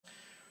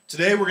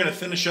Today we're going to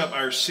finish up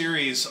our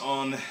series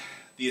on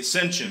the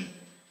Ascension,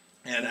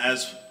 and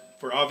as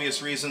for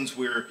obvious reasons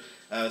we're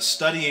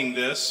studying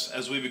this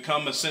as we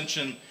become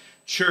Ascension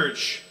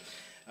Church.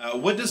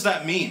 What does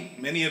that mean?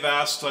 Many have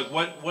asked,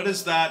 what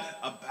is that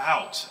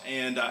about?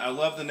 And I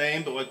love the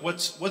name, but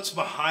what's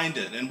behind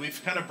it? And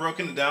we've kind of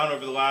broken it down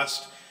over the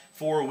last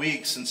 4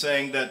 weeks and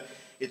saying that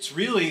it's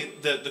really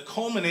the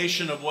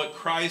culmination of what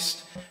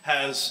Christ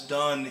has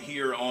done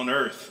here on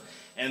earth.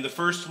 And the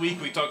first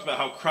week we talked about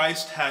how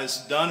Christ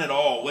has done it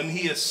all. When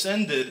he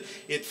ascended,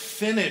 it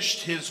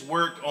finished his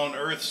work on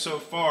earth so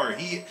far.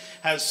 He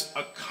has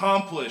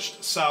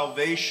accomplished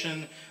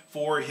salvation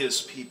for his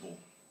people.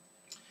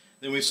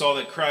 Then we saw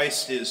that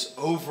Christ is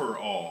over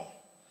all.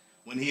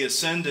 When he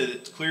ascended,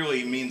 it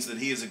clearly means that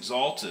he is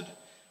exalted.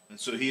 And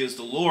so he is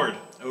the Lord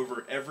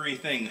over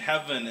everything,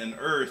 heaven and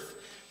earth,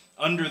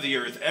 under the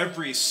earth.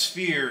 Every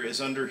sphere is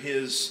under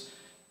his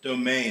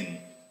domain.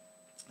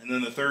 And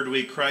then the third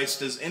week,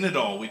 Christ is in it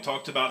all. We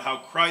talked about how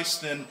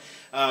Christ then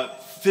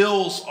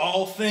fills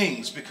all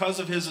things. Because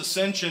of his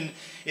ascension,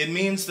 it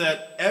means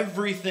that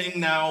everything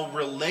now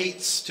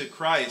relates to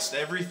Christ.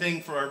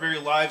 Everything for our very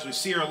lives. We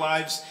see our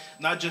lives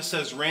not just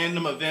as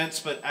random events,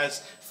 but as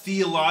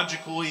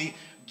theologically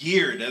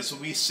geared, as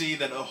we see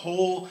that a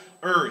whole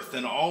earth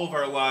and all of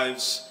our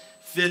lives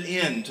fit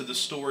into the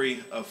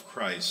story of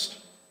Christ.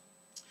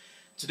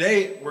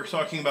 Today, we're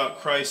talking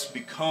about Christ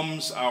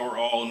becomes our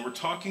all, and we're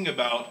talking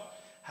about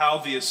how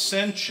the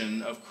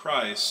ascension of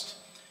Christ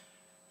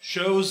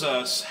shows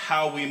us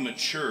how we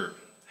mature,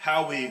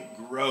 how we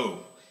grow,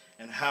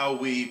 and how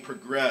we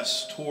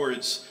progress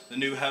towards the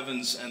new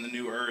heavens and the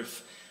new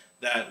earth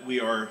that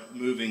we are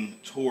moving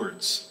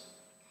towards.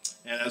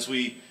 And as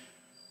we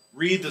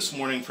read this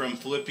morning from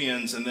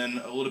Philippians and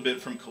then a little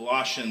bit from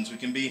Colossians, we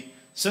can be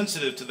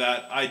sensitive to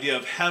that idea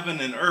of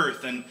heaven and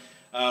earth, and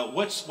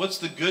what's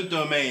the good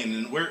domain,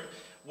 and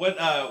what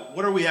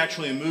are we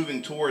actually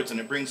moving towards? And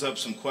it brings up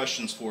some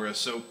questions for us.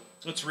 So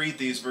let's read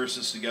these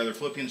verses together.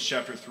 Philippians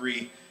chapter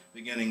 3,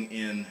 beginning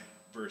in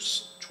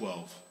verse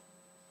 12.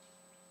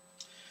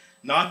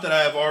 Not that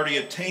I have already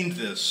attained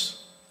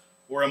this,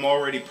 or am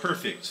already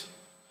perfect,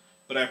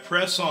 but I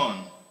press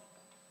on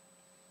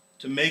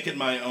to make it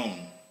my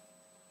own,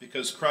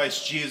 because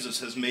Christ Jesus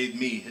has made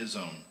me his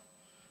own.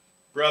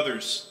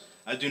 Brothers,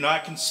 I do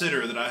not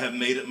consider that I have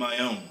made it my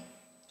own,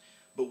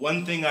 but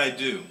one thing I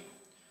do,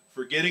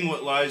 forgetting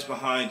what lies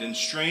behind and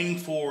straining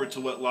forward to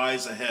what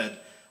lies ahead,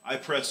 I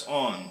press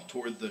on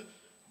toward the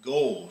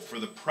goal for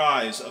the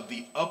prize of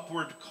the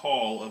upward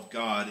call of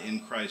God in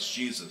Christ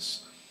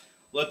Jesus.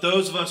 Let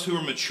those of us who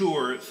are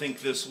mature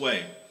think this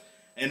way,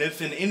 and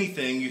if in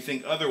anything you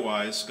think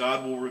otherwise,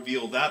 God will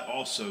reveal that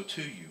also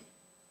to you.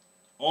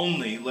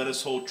 Only let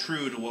us hold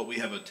true to what we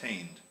have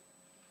attained.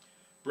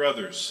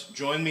 Brothers,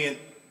 join in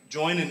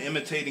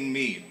imitating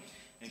me,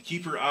 and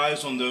keep your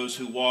eyes on those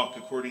who walk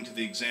according to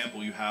the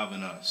example you have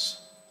in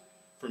us.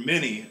 For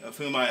many, of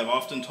whom I have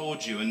often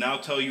told you, and now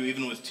tell you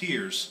even with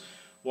tears,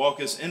 walk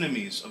as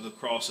enemies of the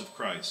cross of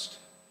Christ.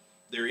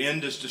 Their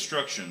end is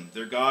destruction,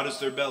 their God is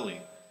their belly,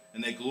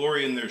 and they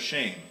glory in their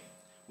shame,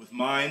 with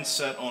minds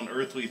set on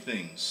earthly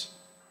things.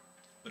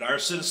 But our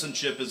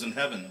citizenship is in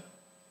heaven,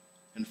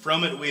 and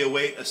from it we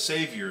await a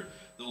Savior,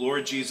 the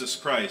Lord Jesus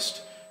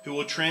Christ, who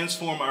will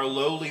transform our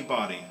lowly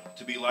body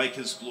to be like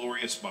his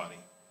glorious body,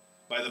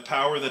 by the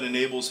power that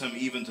enables him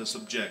even to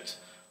subject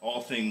all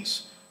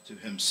things to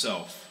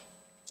himself.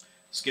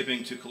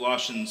 Skipping to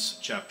Colossians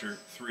chapter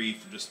 3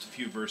 for just a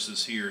few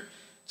verses here.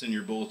 It's in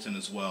your bulletin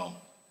as well.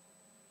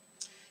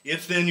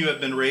 If then you have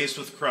been raised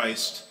with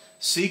Christ,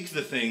 seek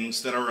the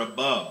things that are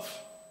above,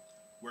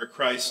 where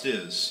Christ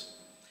is,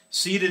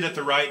 seated at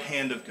the right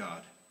hand of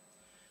God.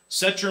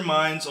 Set your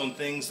minds on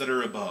things that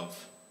are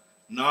above,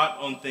 not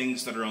on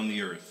things that are on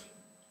the earth.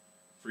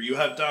 For you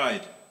have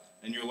died,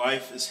 and your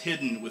life is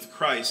hidden with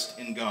Christ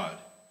in God.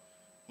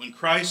 When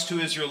Christ, who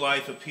is your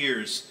life,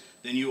 appears,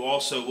 then you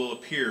also will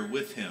appear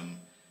with him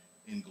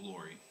in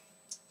glory.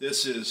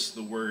 This is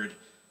the word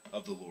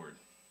of the Lord.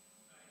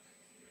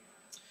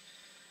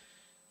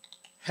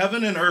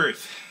 Heaven and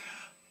earth.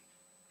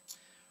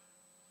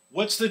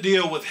 What's the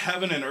deal with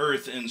heaven and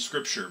earth in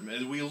Scripture?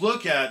 And we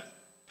look at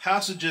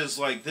passages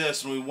like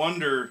this and we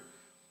wonder,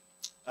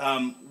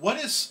 what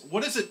is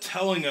it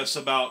telling us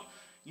about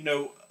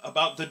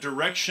the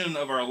direction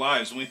of our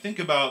lives? When we think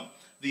about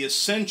the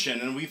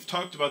ascension, and we've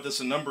talked about this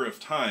a number of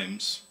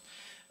times,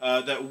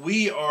 that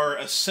we are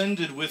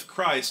ascended with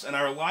Christ, and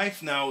our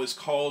life now is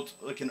called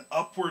like an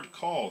upward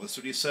call. That's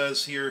what he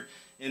says here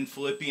in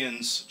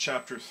Philippians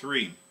chapter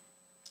 3.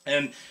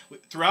 And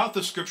throughout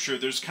the Scripture,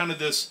 there's kind of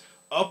this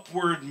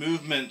upward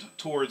movement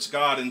towards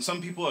God, and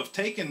some people have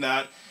taken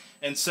that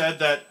and said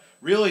that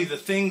really the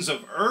things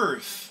of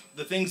earth,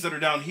 the things that are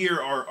down here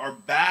are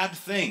bad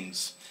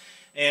things,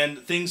 and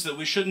things that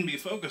we shouldn't be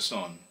focused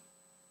on.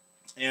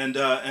 And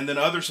then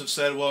others have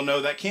said, well,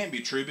 no, that can't be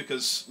true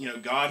because,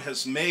 God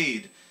has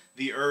made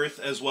the earth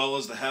as well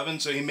as the heaven,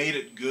 so he made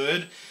it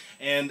good.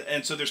 And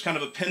so there's kind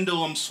of a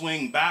pendulum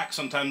swing back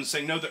sometimes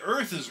saying, no, the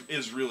earth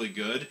is really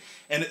good,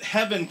 and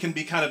heaven can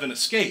be kind of an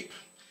escape.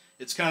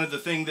 It's kind of the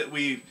thing that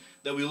we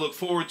look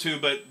forward to,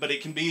 but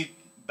it can be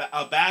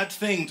a bad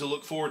thing to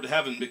look forward to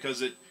heaven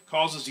because it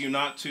causes you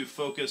not to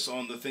focus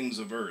on the things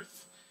of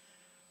earth.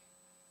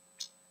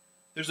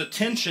 There's a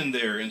tension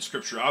there in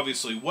Scripture,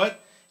 obviously.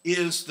 What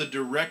is the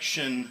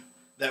direction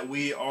that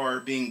we are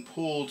being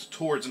pulled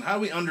towards? And how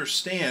do we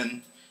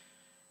understand,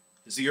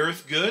 is the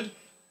earth good?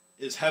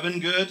 Is heaven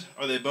good?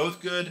 Are they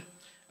both good?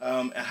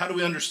 And how do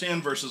we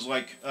understand verses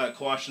like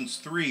Colossians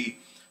 3,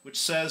 which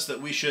says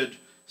that we should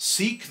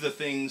seek the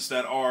things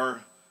that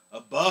are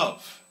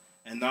above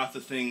and not the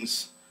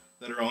things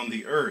that are on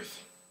the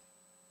earth?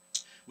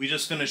 We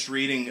just finished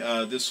reading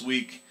this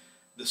week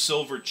The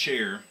Silver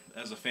Chair.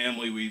 As a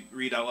family, we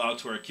read out loud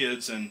to our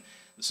kids, and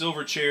The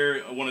Silver Chair,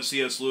 one of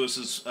C.S.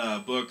 Lewis's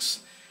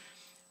books.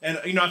 And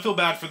I feel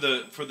bad for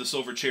the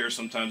Silver Chair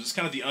sometimes. It's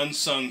kind of the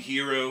unsung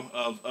hero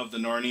of the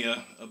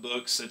Narnia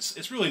books.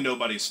 It's really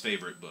nobody's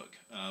favorite book.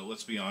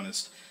 Let's be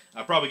honest.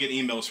 I probably get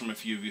emails from a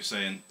few of you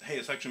saying, "Hey,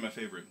 it's actually my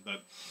favorite."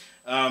 But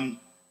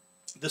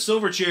the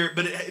Silver Chair,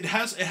 but it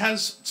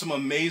has some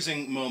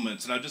amazing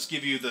moments, and I'll just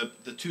give you the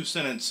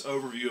 2-sentence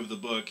overview of the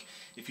book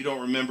if you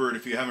don't remember it,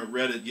 if you haven't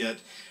read it yet.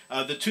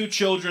 The two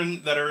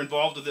children that are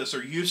involved in this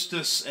are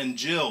Eustace and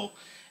Jill,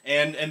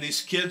 and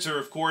these kids are,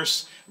 of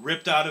course,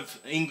 ripped out of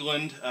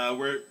England,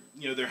 where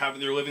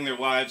they're living their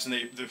lives,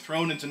 and they're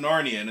thrown into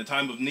Narnia in a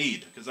time of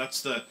need, because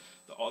that's the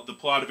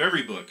plot of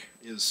every book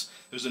is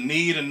there's a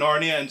need in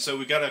Narnia, and so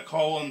we got to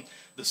call on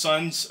the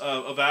sons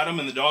of Adam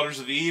and the daughters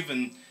of Eve,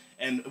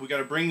 and we got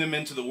to bring them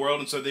into the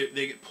world, and so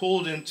they get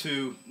pulled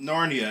into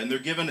Narnia, and they're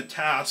given a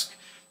task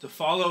to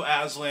follow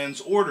Aslan's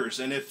orders,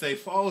 and if they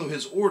follow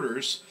his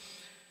orders,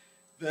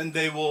 then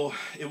it will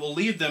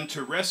lead them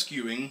to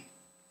rescuing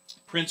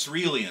Prince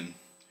Relian,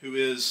 who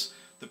is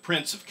the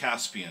Prince of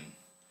Caspian,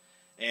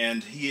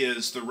 and he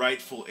is the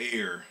rightful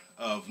heir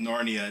of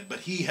Narnia,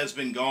 but he has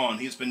been gone.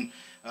 He's been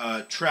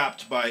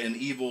trapped by an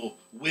evil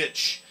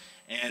witch,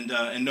 and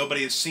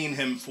nobody has seen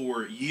him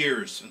for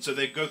years. And so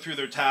they go through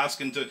their task,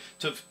 and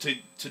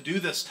to do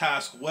this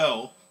task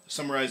well, to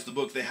summarize the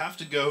book, they have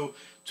to go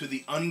to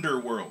the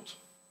underworld.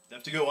 They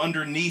have to go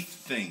underneath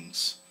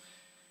things,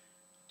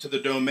 to the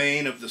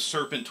domain of the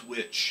serpent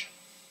witch,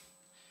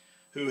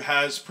 who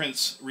has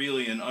Prince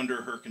Relian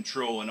under her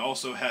control, and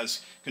also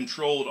has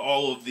controlled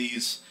all of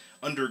these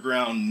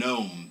underground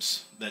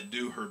gnomes that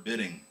do her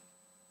bidding.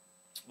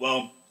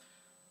 Well,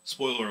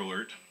 spoiler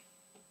alert.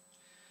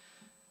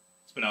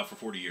 It's been out for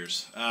 40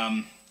 years.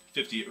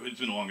 50 years, it's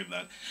been longer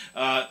than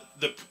that.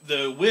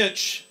 The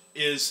witch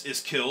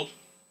is killed,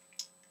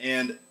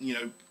 and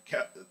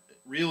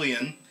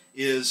Relian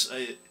is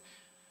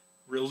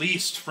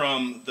released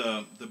from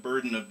the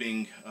burden of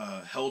being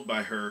held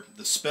by her.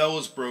 The spell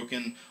is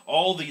broken.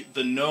 All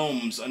the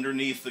gnomes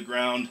underneath the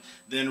ground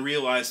then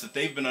realize that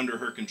they've been under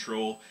her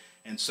control,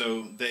 and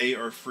so they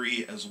are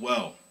free as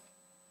well.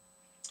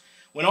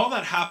 When all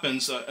that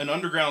happens, an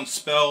underground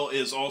spell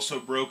is also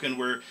broken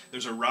where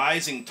there's a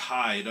rising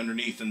tide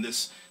underneath, and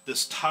this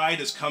tide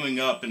is coming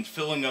up and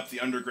filling up the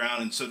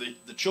underground, and so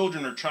the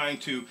children are trying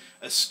to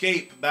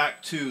escape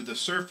back to the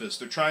surface.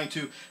 They're trying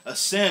to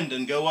ascend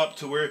and go up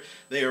to where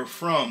they are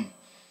from.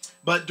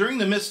 But during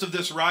the midst of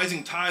this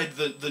rising tide,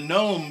 the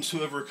gnomes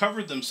who have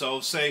recovered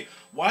themselves say,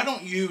 "Why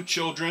don't you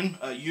children,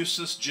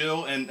 Eustace,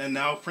 Jill, and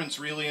now Prince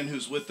Relian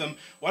who's with them,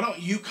 why don't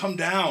you come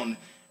down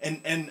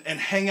and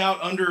hang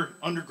out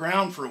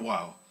underground for a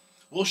while?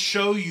 We'll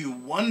show you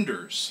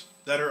wonders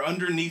that are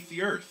underneath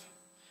the earth.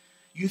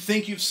 You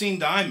think you've seen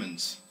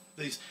diamonds.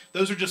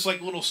 Those are just like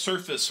little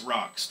surface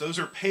rocks. Those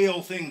are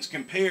pale things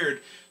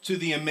compared to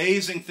the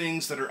amazing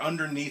things that are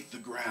underneath the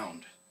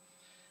ground."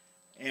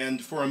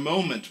 And for a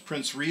moment,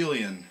 Prince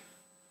Relian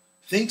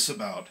thinks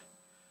about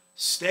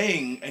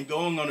staying and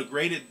going on a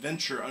great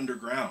adventure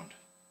underground.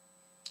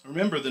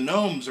 Remember, the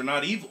gnomes are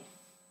not evil.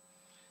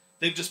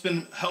 They've just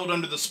been held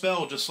under the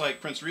spell just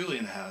like Prince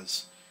Relian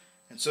has.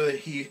 And so that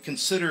he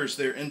considers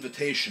their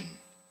invitation.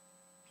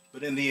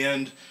 But in the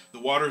end, the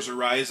waters are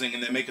rising,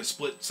 and they make a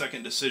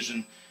split-second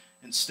decision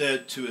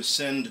instead to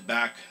ascend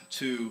back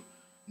to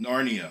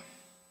Narnia.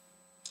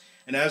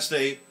 And as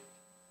they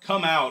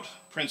come out,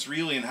 Prince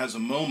Relian has a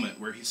moment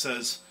where he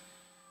says,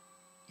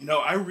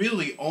 I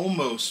really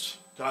almost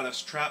got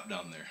us trapped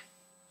down there.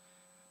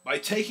 By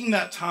taking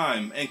that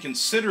time and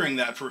considering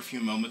that for a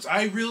few moments,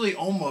 I really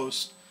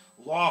almost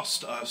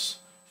lost us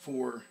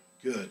for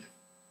good.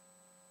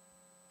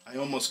 I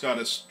almost got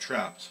us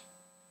trapped.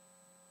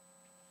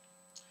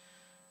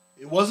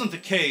 It wasn't the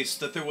case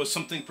that there was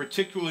something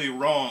particularly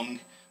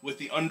wrong with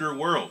the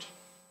underworld.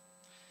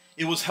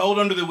 It was held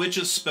under the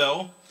witch's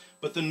spell,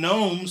 but the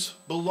gnomes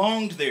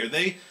belonged there.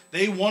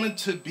 They wanted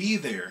to be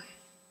there.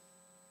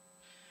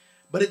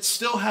 But it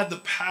still had the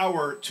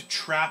power to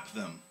trap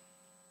them.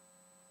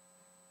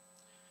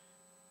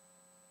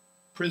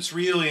 Prince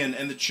Relian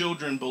and the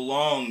children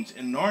belonged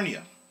in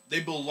Narnia. They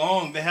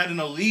had an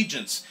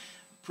allegiance.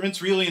 Prince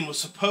Relian was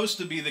supposed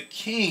to be the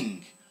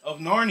king of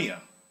Narnia,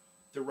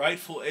 the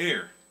rightful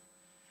heir.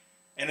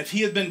 And if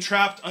he had been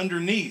trapped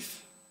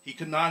underneath, he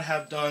could not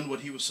have done what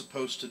he was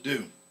supposed to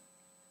do.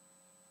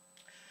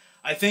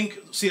 I think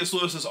C.S.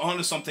 Lewis is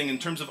onto something in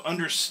terms of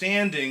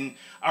understanding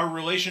our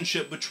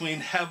relationship between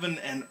heaven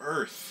and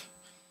earth.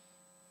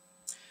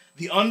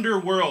 The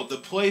underworld, the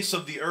place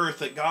of the earth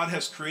that God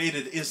has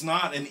created, is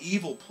not an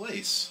evil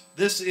place.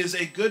 This is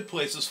a good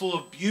place. It's full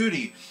of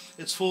beauty.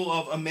 It's full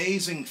of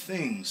amazing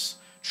things,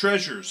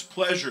 treasures,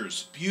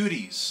 pleasures,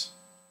 beauties.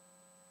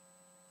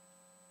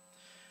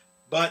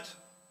 But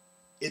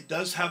it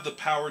does have the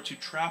power to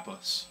trap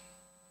us.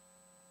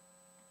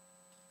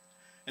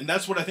 And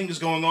that's what I think is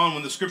going on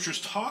when the scriptures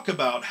talk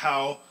about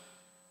how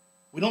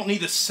we don't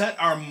need to set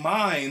our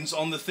minds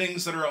on the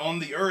things that are on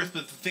the earth,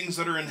 but the things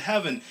that are in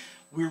heaven.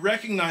 We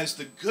recognize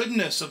the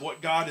goodness of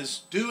what God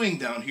is doing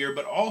down here,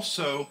 but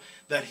also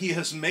that he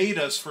has made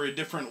us for a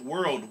different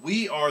world.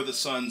 We are the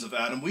sons of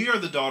Adam. We are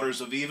the daughters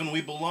of Eve, and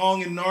we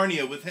belong in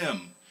Narnia with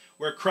him,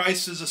 where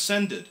Christ is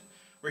ascended,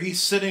 where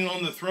he's sitting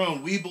on the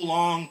throne. We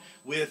belong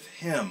with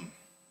him.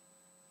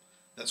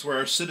 That's where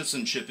our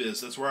citizenship is.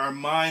 That's where our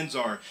minds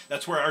are.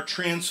 That's where our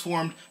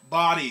transformed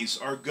bodies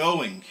are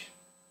going.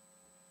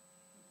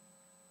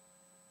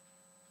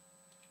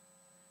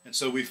 And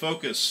so we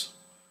focus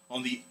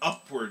on the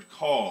upward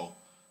call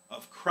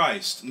of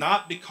Christ,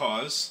 not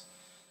because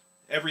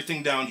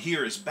everything down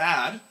here is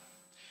bad,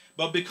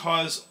 but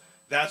because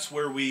that's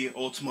where we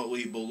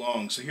ultimately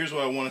belong. So here's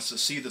what I want us to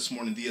see this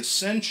morning. The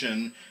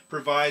ascension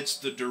provides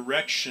the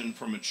direction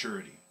for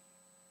maturity.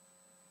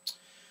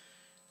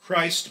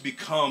 Christ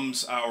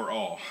becomes our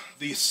all.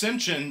 The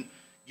ascension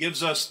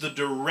gives us the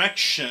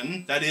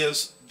direction, that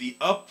is, the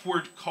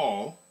upward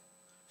call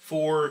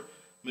for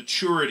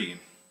maturity.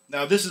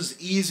 Now, this is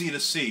easy to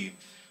see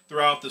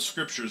throughout the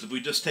scriptures. If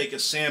we just take a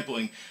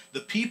sampling,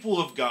 the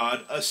people of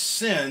God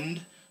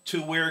ascend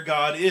to where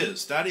God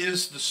is. That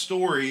is the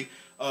story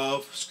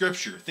of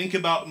scripture. Think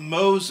about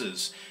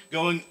Moses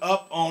going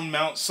up on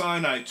Mount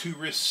Sinai to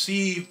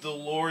receive the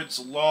Lord's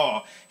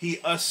law. He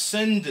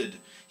ascended.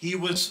 He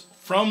was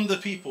from the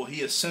people.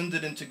 He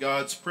ascended into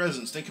God's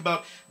presence. Think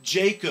about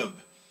Jacob,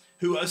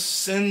 who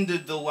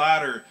ascended the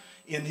ladder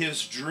in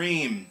his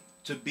dream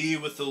to be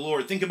with the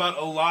Lord. Think about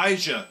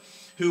Elijah,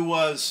 who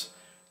was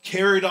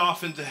carried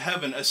off into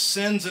heaven,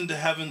 ascends into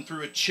heaven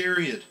through a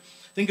chariot.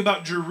 Think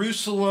about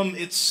Jerusalem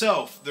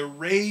itself, the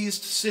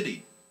raised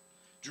city.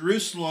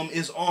 Jerusalem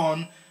is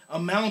on a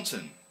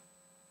mountain.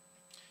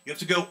 You have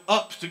to go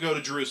up to go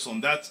to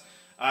Jerusalem.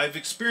 I've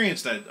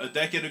experienced that. A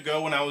decade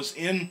ago when I was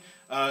in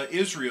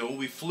Israel,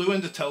 we flew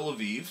into Tel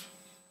Aviv.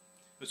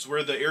 It's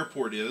where the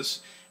airport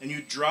is. And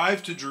you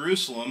drive to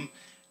Jerusalem,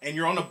 and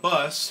you're on a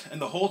bus,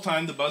 and the whole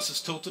time the bus is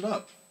tilted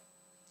up.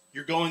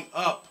 You're going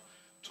up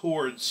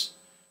towards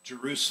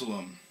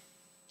Jerusalem.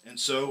 And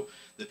so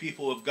the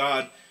people of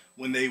God,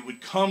 when they would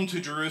come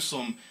to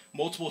Jerusalem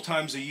multiple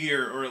times a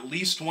year, or at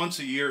least once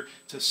a year,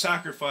 to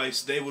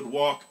sacrifice, they would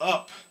walk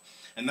up.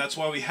 And that's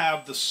why we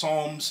have the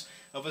Psalms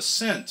of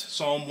Ascent,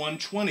 Psalm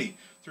 120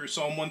 through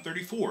Psalm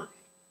 134.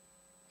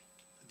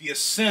 The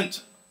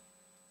ascent,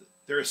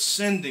 they're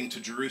ascending to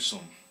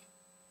Jerusalem,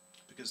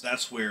 because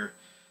that's where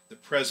the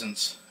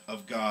presence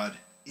of God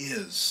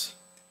is.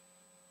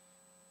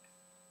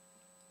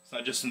 It's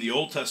not just in the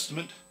Old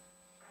Testament.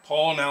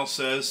 Paul now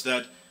says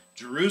that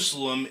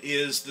Jerusalem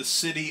is the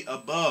city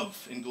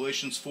above. In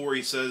Galatians 4,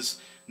 he says,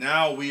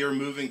 now we are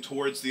moving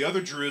towards the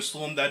other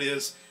Jerusalem, that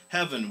is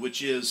heaven,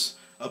 which is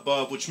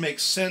above, which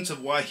makes sense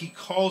of why he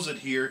calls it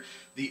here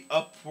the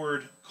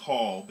upward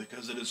call,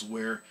 because it is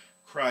where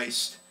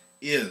Christ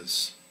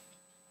is.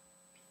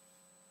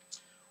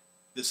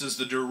 This is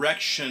the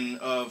direction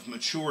of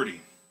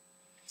maturity.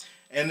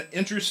 And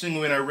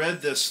interestingly, when I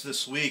read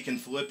this week in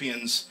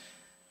Philippians,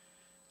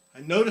 I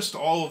noticed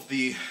all of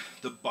the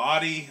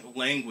body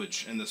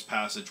language in this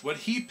passage. What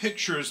he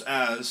pictures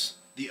as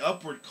the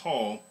upward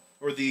call,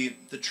 or the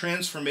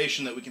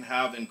transformation that we can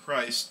have in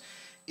Christ,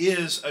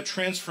 is a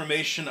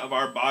transformation of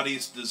our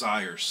body's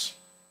desires.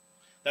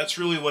 That's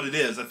really what it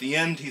is. At the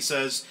end, he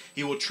says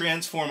he will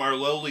transform our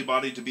lowly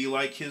body to be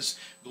like his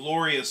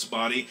glorious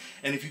body.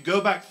 And if you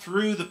go back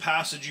through the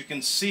passage, you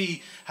can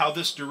see how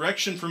this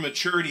direction for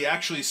maturity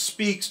actually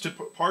speaks to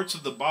parts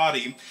of the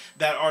body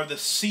that are the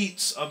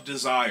seats of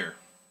desire.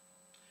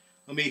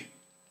 Let me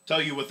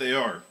tell you what they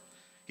are.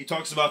 He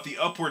talks about the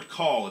upward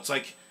call. It's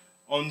like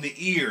on the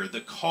ear, the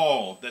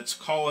call that's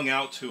calling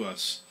out to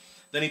us.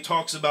 Then he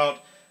talks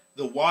about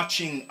the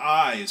watching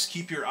eyes.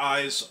 Keep your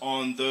eyes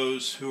on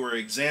those who are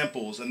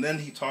examples. And then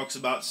he talks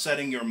about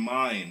setting your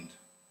mind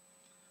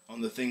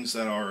on the things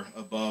that are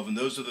above. And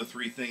those are the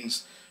three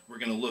things we're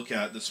going to look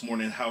at this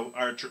morning, how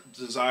our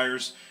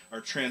desires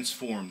are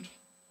transformed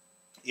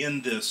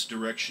in this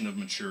direction of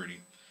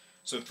maturity.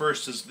 So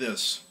first is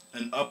this,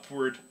 an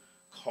upward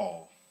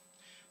call.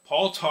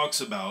 Paul talks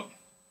about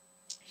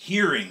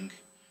hearing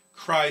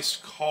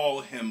Christ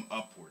call him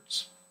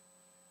upwards.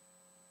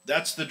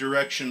 That's the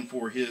direction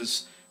for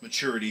his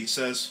maturity. He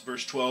says,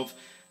 verse 12,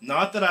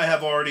 not that I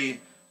have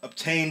already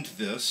obtained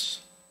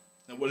this.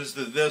 Now, what is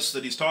the this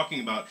that he's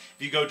talking about?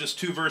 If you go just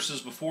 2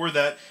 verses before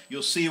that,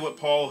 you'll see what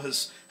Paul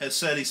has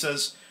said. He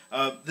says,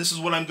 this is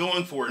what I'm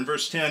going for. In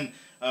verse 10,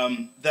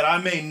 that I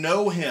may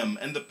know him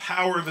and the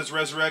power of his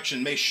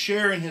resurrection, may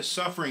share in his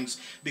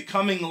sufferings,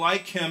 becoming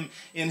like him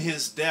in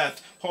his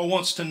death. Paul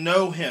wants to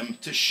know him,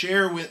 to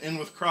share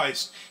with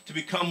Christ, to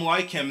become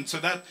like him. And so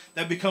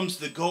that becomes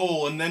the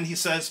goal. And then he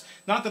says,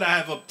 not that I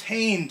have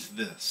obtained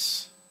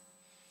this.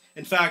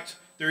 In fact,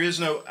 there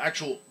is no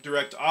actual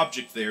direct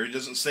object there. It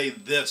doesn't say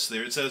this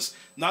there. It says,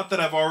 not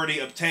that I've already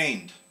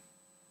obtained.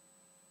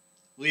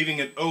 Leaving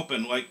it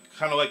open,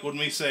 kind of like when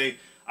we say,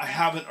 I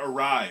haven't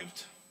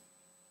arrived.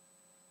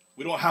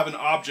 We don't have an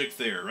object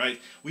there, right?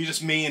 We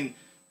just mean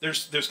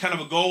there's kind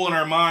of a goal in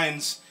our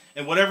minds,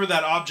 and whatever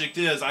that object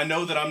is, I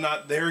know that I'm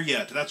not there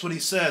yet. That's what he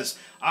says.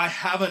 I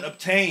haven't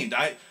obtained.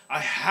 I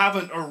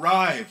haven't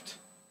arrived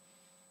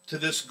to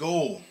this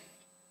goal,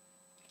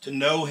 to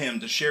know him,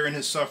 to share in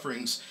his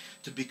sufferings,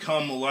 to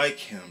become like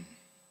him.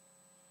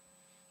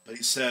 But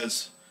he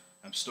says,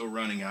 I'm still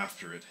running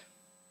after it.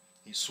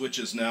 He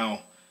switches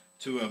now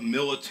to a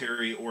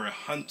military or a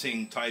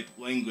hunting type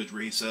language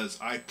where he says,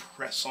 I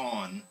press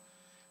on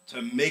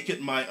to make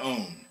it my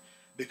own,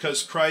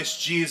 because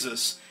Christ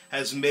Jesus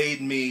has made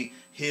me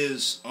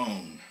his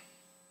own.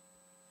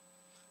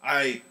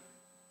 I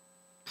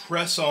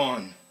press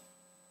on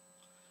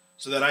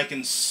so that I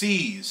can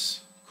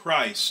seize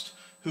Christ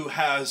who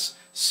has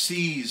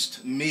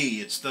seized me.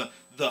 It's the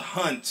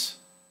hunt,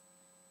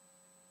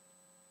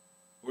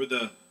 or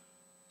the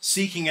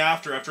seeking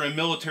after a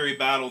military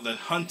battle, the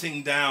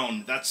hunting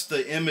down. That's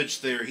the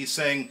image there. He's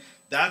saying,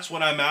 that's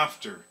what I'm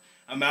after.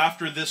 I'm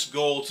after this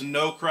goal, to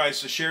know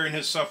Christ, to share in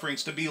his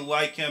sufferings, to be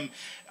like him.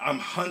 I'm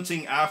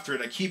hunting after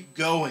it. I keep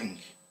going.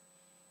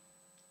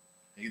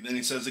 And then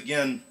he says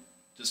again,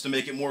 just to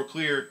make it more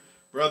clear,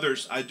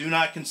 brothers, I do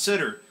not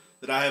consider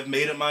that I have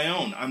made it my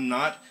own. I'm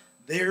not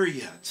there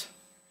yet.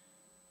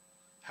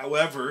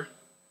 However,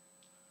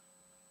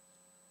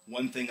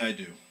 one thing I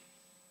do,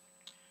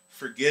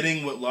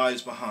 forgetting what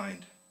lies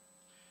behind,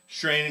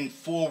 straining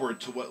forward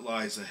to what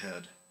lies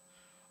ahead,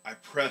 I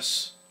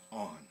press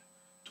on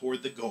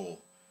toward the goal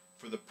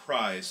for the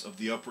prize of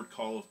the upward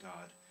call of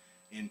God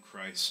in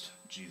Christ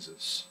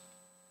Jesus.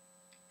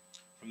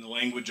 From the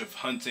language of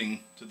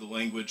hunting to the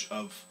language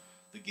of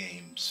the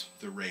games,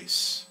 the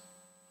race.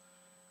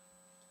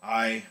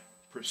 I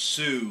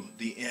pursue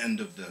the end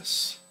of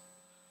this,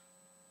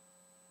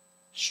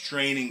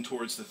 straining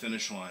towards the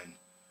finish line,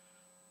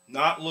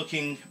 not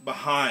looking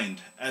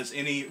behind. As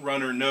any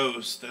runner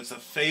knows, that's a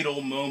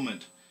fatal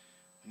moment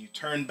when you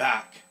turn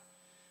back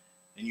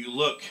and you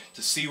look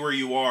to see where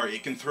you are.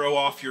 It can throw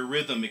off your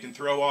rhythm. It can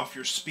throw off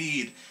your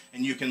speed,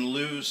 and you can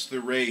lose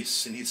the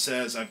race. And he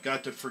says, I've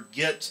got to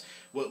forget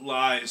what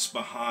lies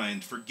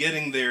behind.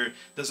 Forgetting there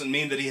doesn't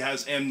mean that he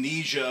has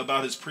amnesia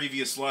about his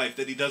previous life,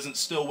 that he doesn't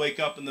still wake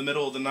up in the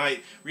middle of the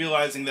night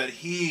realizing that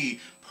he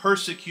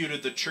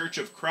persecuted the church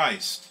of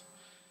Christ.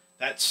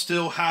 That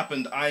still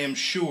happened, I am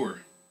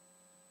sure.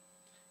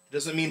 It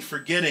doesn't mean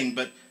forgetting,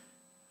 but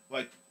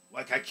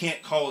like I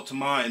can't call it to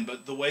mind,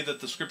 but the way that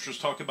the scriptures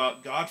talk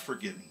about God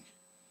forgiving,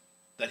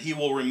 that he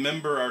will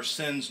remember our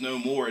sins no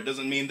more. It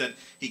doesn't mean that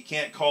he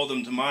can't call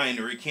them to mind,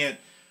 or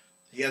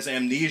he has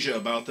amnesia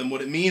about them.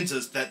 What it means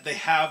is that they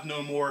have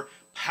no more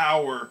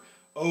power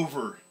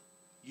over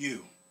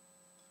you,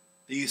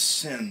 these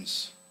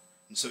sins.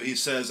 And so he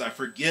says, I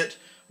forget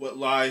what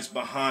lies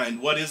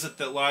behind. What is it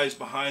that lies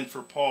behind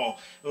for Paul?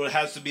 Well, it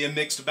has to be a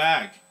mixed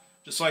bag,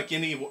 just like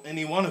any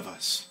one of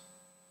us.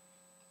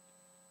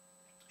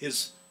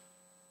 His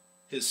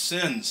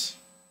sins,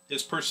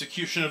 his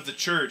persecution of the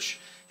church,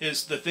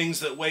 the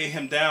things that weigh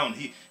him down.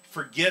 He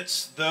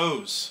forgets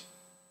those.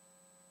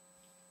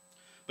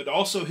 But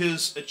also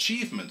his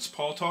achievements.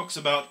 Paul talks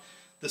about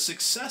the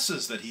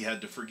successes that he had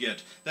to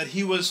forget. That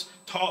he was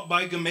taught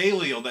by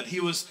Gamaliel. That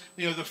he was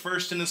the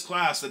first in his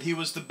class. That he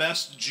was the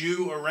best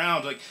Jew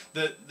around.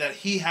 That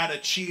he had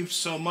achieved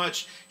so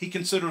much. He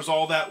considers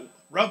all that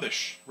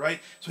rubbish, right?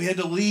 So he had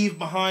to leave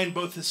behind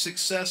both his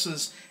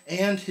successes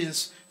and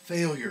his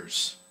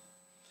failures,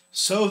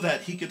 so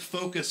that he could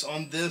focus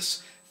on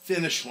this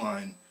finish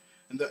line,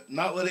 and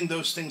not letting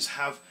those things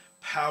have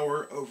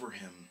power over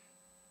him.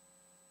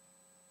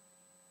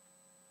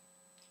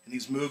 And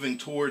he's moving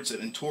towards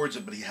it,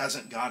 but he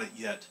hasn't got it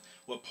yet.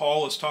 What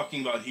Paul is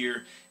talking about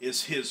here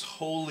is his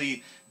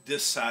holy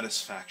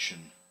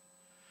dissatisfaction.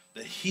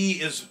 That he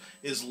is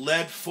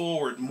led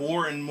forward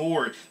more and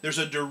more. There's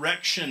a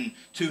direction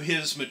to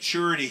his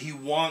maturity. He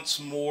wants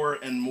more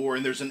and more,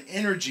 and there's an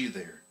energy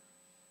there.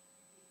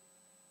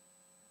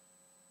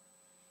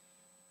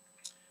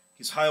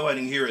 He's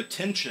highlighting here a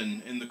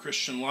tension in the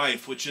Christian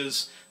life, which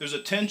is there's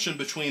a tension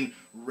between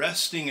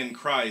resting in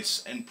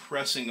Christ and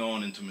pressing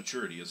on into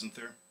maturity, isn't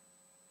there?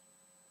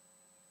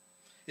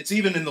 It's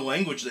even in the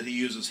language that he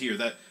uses here,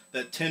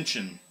 that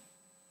tension.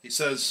 He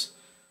says,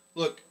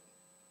 look,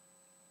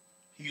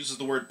 he uses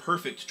the word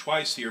perfect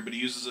twice here, but he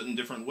uses it in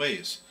different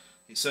ways.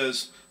 He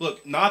says,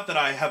 look, not that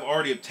I have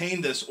already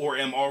obtained this or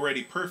am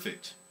already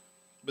perfect.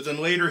 But then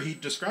later he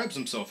describes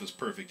himself as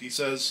perfect. He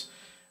says,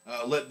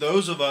 let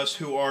those of us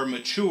who are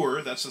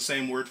mature, that's the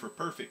same word for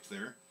perfect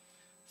there,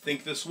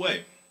 think this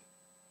way.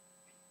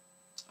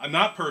 I'm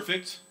not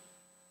perfect,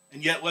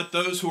 And yet let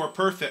those who are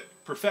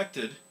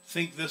perfected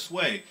think this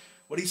way.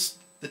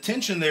 The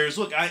tension there is,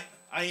 look, I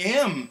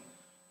am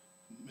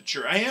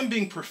mature. I am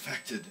being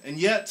perfected. And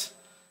yet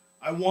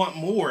I want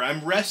more.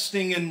 I'm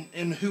resting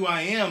in who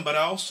I am, but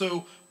I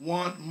also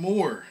want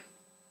more.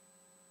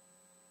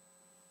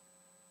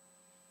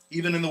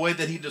 Even in the way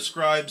that he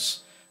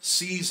describes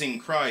seizing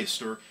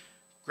Christ or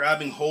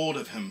grabbing hold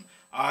of him.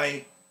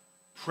 I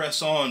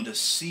press on to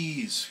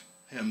seize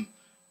him,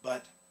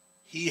 but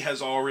he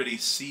has already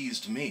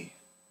seized me.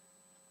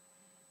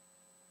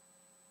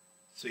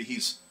 So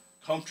he's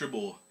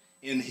comfortable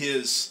in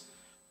his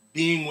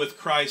being with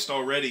Christ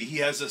already. He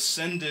has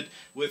ascended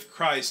with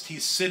Christ.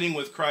 He's sitting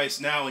with Christ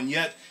now, and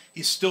yet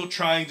he's still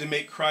trying to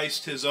make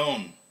Christ his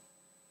own.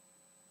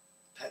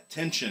 That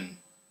tension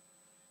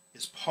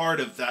is part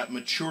of that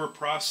mature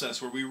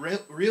process where we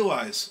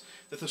realize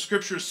that the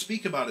scriptures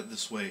speak about it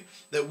this way,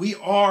 that we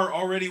are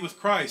already with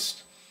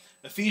Christ.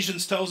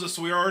 Ephesians tells us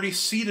we are already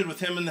seated with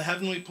him in the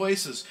heavenly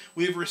places.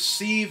 We have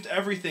received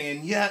everything,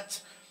 and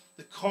yet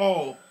the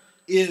call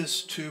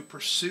is to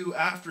pursue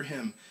after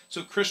him.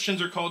 So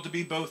Christians are called to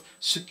be both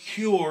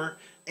secure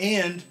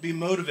and be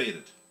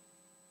motivated.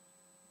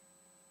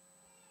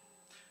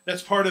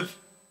 That's part of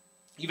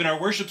even our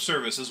worship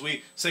service as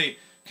we say,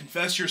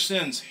 confess your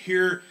sins,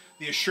 hear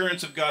the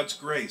assurance of God's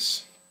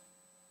grace.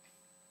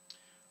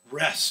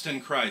 Rest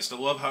in Christ. I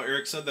love how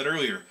Eric said that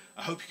earlier.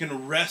 I hope you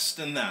can rest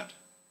in that.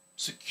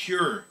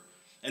 Secure.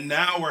 And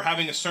now we're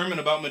having a sermon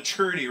about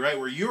maturity, right?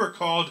 Where you are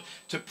called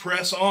to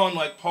press on,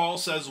 like Paul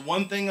says,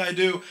 one thing I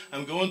do,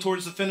 I'm going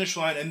towards the finish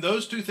line. And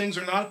those two things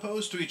are not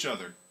opposed to each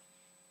other.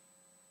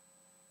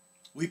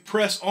 We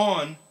press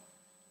on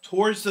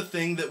towards the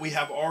thing that we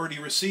have already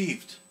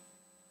received.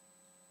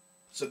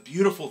 It's a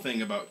beautiful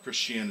thing about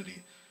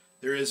Christianity.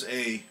 There is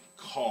a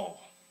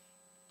call.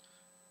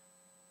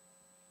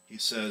 He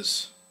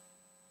says,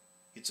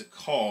 it's a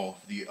call,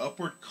 the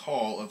upward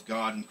call of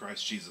God in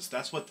Christ Jesus.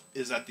 That's what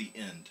is at the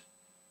end.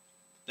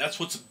 That's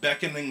what's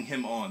beckoning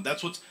him on.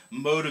 That's what's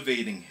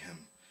motivating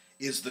him,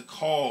 is the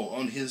call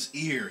on his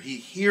ear. He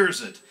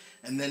hears it,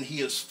 and then he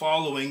is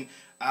following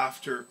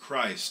after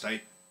Christ.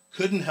 I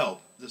couldn't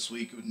help this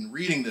week in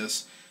reading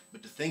this,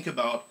 but to think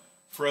about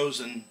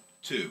Frozen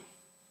 2.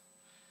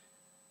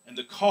 And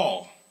the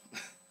call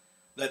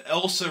that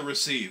Elsa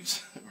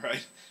receives,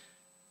 right?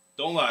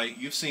 Don't lie,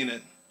 you've seen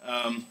it.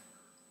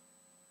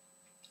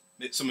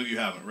 Some of you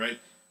haven't, right?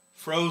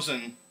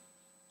 Frozen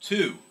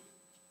 2.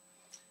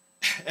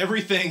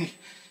 Everything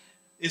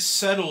is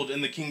settled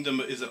in the kingdom.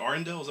 Is it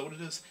Arendelle? Is that what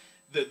it is?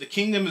 The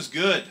kingdom is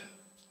good.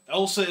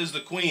 Elsa is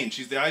the queen.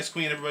 She's the ice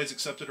queen. Everybody's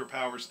accepted her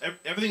powers.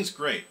 Everything's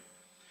great.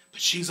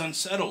 But she's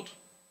unsettled.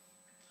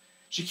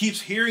 She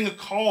keeps hearing a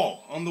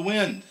call on the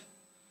wind.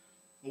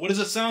 What does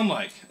it sound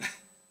like?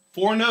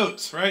 4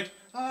 notes, right?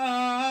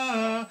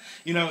 Ah,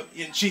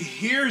 and she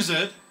hears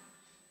it.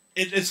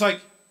 It's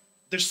like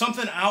there's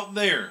something out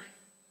there.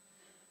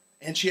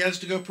 And she has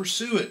to go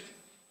pursue it.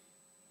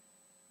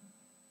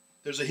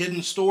 There's a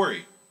hidden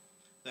story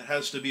that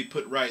has to be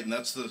put right, and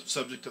that's the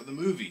subject of the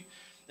movie.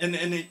 And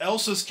in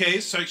Elsa's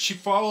case, she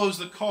follows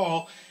the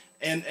call,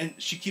 and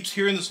she keeps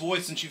hearing this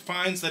voice, and she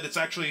finds that it's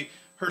actually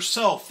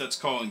herself that's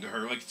calling to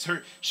her. Like it's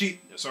her.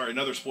 Sorry,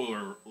 another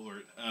spoiler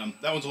alert.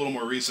 That one's a little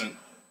more recent.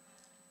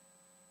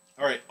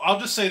 All right, I'll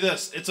just say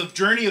this: it's a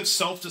journey of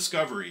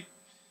self-discovery.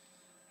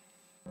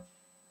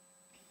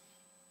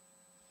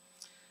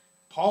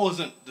 Paul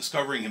isn't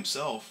discovering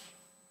himself.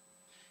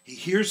 He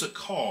hears a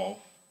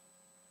call.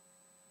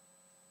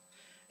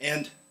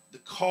 And the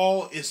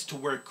call is to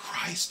where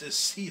Christ is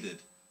seated.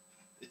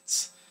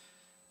 It's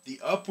the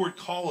upward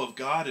call of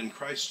God in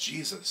Christ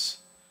Jesus.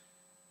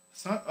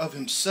 It's not of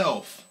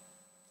himself.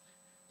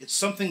 It's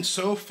something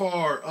so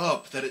far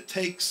up that it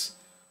takes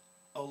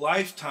a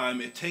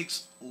lifetime. It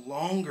takes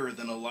longer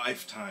than a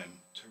lifetime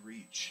to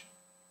reach.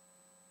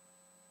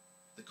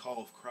 The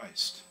call of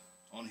Christ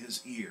on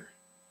his ear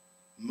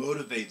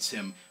motivates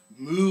him,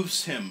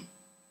 moves him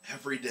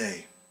every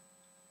day.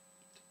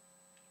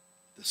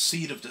 The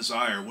seed of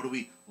desire. What do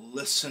we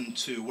listen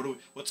to?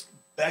 What's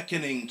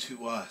beckoning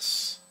to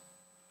us?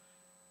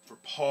 For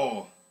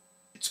Paul,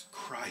 it's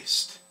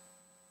Christ.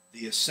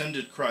 The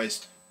ascended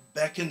Christ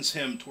beckons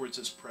him towards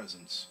his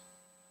presence.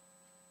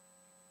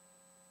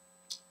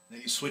 Then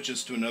he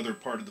switches to another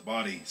part of the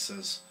body. He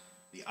says,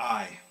 the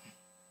eye.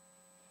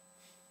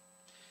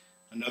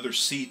 Another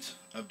seat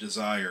of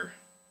desire.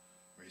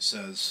 Where he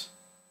says,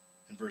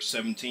 in verse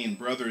 17,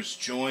 brothers,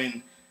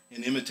 join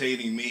in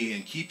imitating me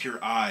and keep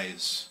your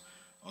eyes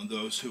on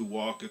those who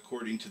walk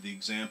according to the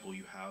example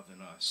you have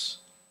in us.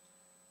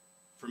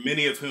 For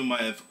many of whom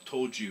I have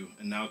told you,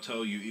 and now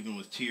tell you even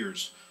with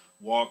tears,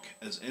 walk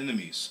as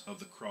enemies of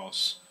the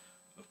cross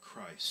of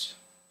Christ.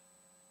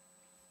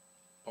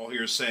 Paul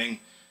here is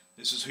saying,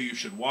 this is who you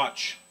should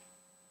watch,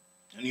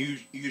 and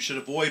you should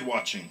avoid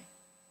watching.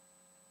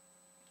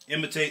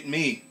 Imitate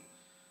me,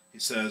 he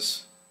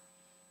says.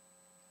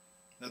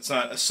 That's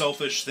not a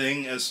selfish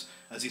thing, as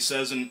he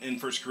says in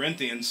 1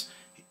 Corinthians.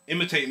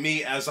 imitate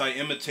me as I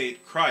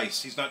imitate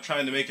Christ. He's not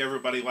trying to make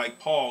everybody like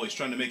Paul. He's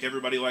trying to make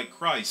everybody like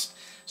Christ.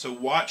 So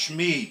watch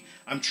me.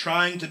 I'm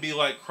trying to be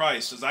like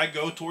Christ. As I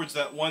go towards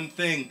that one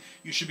thing,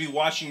 you should be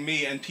watching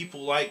me and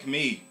people like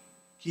me.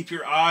 Keep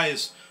your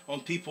eyes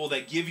on people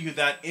that give you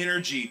that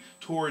energy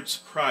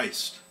towards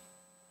Christ.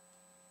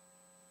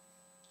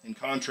 In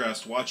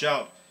contrast, watch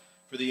out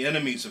for the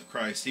enemies of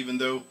Christ. Even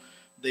though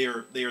they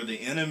are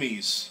the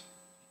enemies,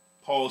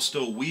 Paul is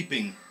still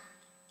weeping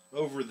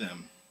over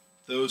them.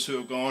 Those who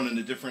have gone in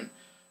a different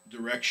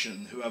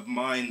direction, who have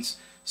minds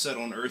set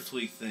on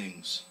earthly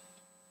things.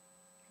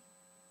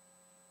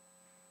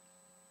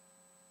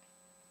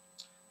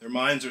 Their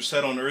minds are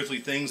set on earthly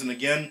things, and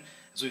again,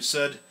 as we've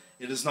said,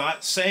 it is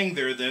not saying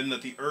there then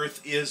that the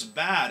earth is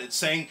bad. It's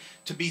saying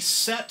to be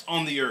set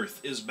on the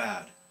earth is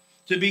bad.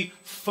 To be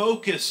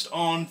focused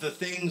on the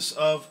things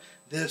of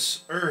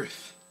this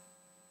earth.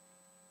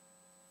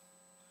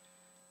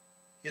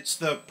 It's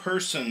the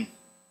person,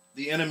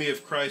 the enemy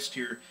of Christ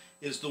here,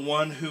 is the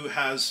one who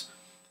has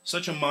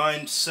such a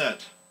mind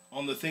set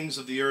on the things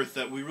of the earth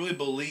that we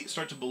really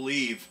start to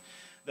believe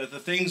that the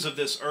things of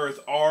this earth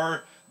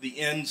are the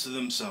ends of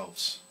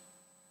themselves.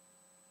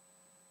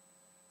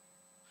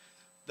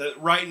 That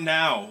right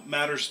now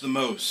matters the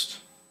most.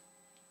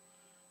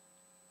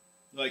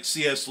 Like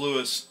C.S.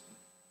 Lewis,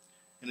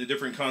 in a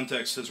different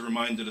context, has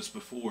reminded us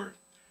before,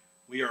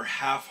 we are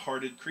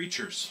half-hearted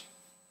creatures,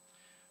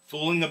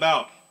 fooling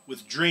about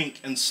with drink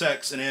and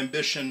sex and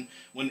ambition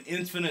when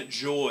infinite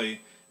joy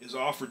is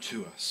offered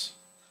to us,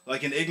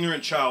 like an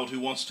ignorant child who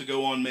wants to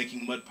go on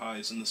making mud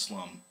pies in the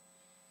slum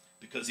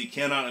because he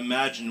cannot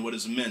imagine what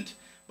is meant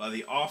by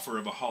the offer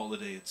of a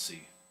holiday at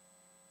sea.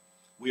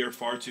 We are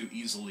far too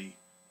easily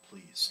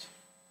pleased.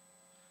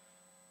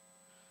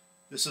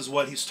 This is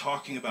what he's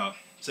talking about,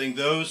 saying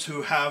those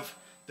who have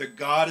their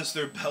God as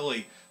their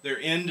belly, their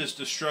end is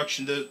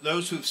destruction.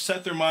 Those who have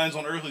set their minds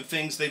on earthly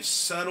things, they've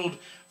settled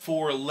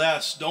for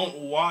less. Don't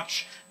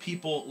watch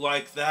people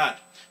like that.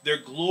 Their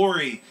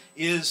glory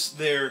is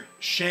their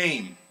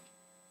shame.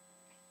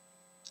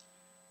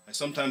 I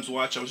sometimes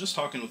watch, I was just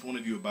talking with one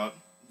of you about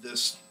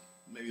this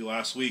maybe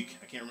last week.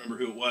 I can't remember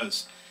who it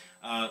was.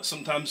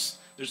 Sometimes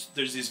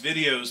there's these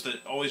videos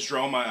that always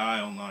draw my eye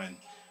online.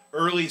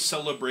 Early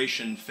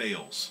celebration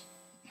fails.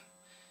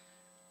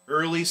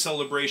 Early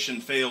celebration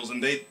fails.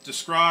 And they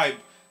describe,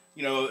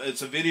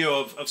 it's a video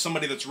of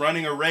somebody that's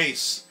running a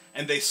race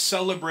and they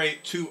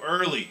celebrate too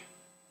early.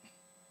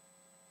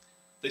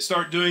 They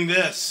start doing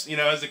this,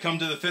 as they come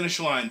to the finish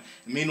line.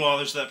 And meanwhile,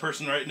 there's that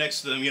person right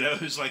next to them,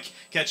 who's like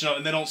catching up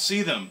and they don't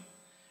see them.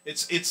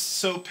 It's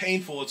so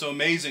painful. It's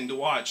amazing to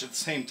watch at the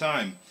same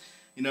time.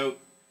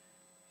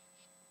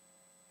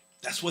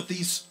 That's what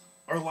these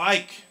are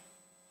like.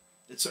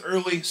 It's an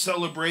early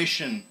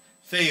celebration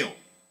fail.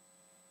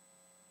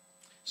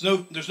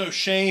 There's no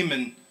shame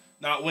in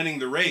not winning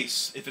the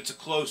race if it's a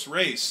close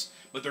race.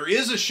 But there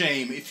is a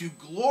shame if you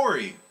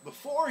glory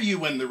before you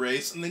win the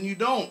race and then you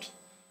don't.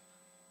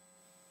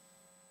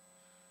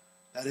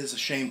 That is a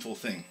shameful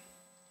thing.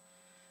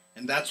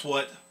 And that's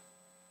what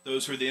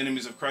those who are the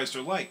enemies of Christ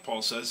are like,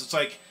 Paul says. It's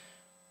like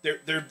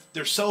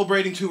they're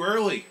celebrating too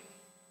early.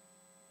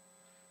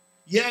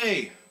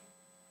 Yay!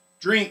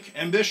 Drink,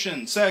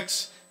 ambition,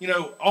 sex,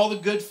 all the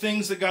good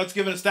things that God's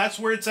given us. That's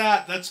where it's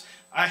at.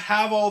 I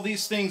have all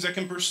these things. I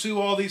can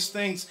pursue all these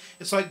things.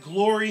 It's like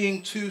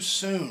glorying too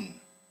soon.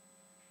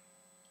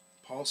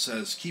 Paul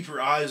says, keep your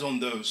eyes on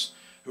those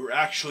who are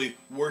actually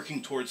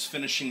working towards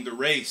finishing the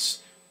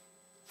race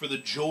for the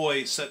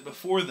joy set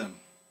before them.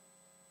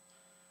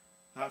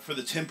 Not for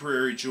the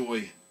temporary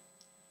joy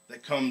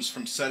that comes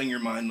from setting your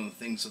mind on the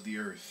things of the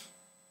earth.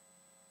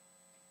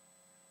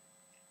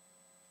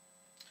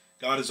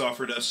 God has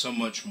offered us so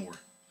much more.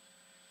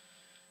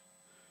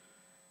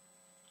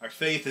 Our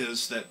faith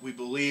is that we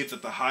believe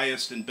that the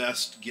highest and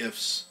best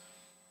gifts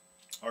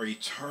are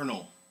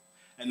eternal,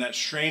 and that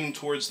straining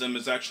towards them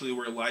is actually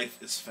where life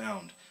is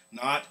found,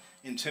 not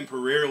in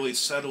temporarily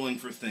settling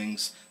for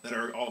things that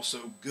are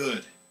also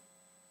good.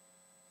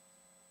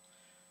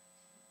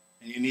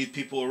 And you need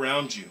people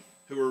around you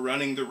who are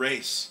running the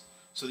race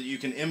so that you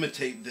can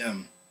imitate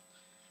them,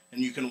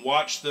 and you can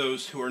watch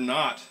those who are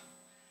not,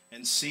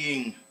 and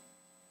seeing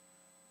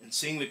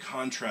the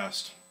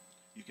contrast,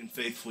 you can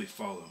faithfully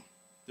follow.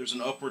 There's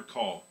an upward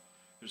call.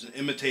 There's an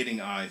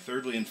imitating eye.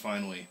 Thirdly and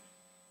finally,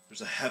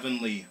 there's a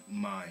heavenly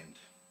mind.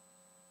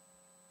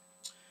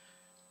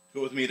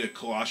 Go with me to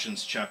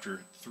Colossians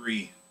chapter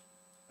 3,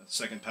 that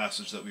second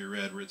passage that we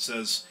read, where it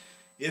says,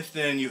 "If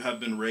then you have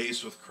been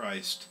raised with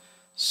Christ,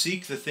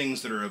 seek the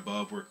things that are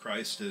above where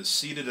Christ is,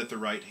 seated at the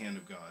right hand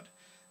of God.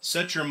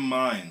 Set your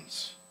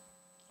minds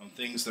on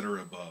things that are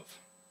above,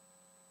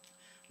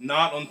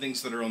 not on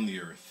things that are on the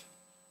earth.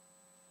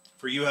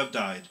 For you have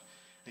died,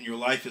 and your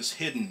life is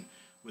hidden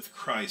with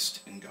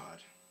Christ in God.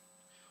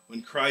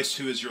 When Christ,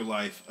 who is your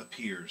life,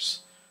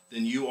 appears,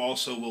 then you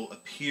also will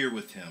appear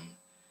with him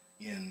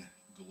in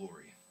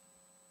glory."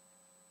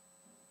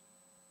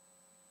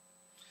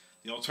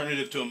 The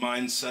alternative to a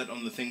mind set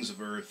on the things of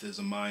earth is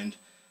a mind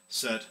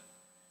set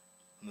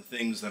on the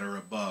things that are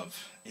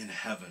above in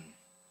heaven.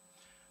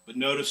 But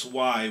notice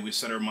why we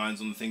set our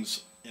minds on the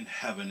things in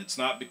heaven. It's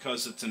not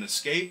because it's an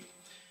escape.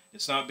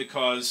 It's not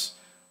because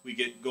we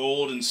get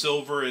gold and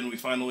silver and we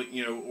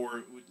finally,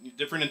 or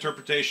different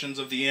interpretations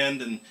of the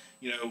end and,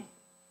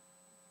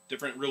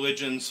 different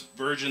religions,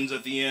 virgins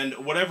at the end,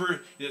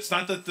 whatever. It's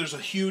not that there's a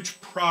huge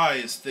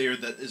prize there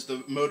that is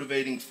the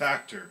motivating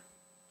factor.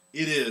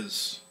 It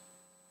is.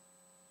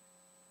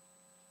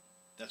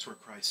 That's where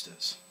Christ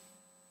is.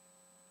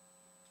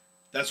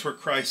 That's where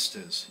Christ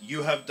is.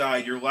 You have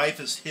died. Your life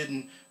is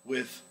hidden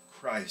with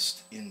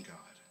Christ in God.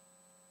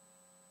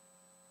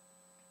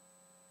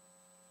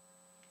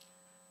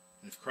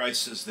 And if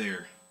Christ is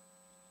there,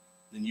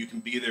 then you can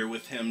be there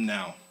with him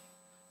now,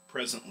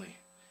 presently.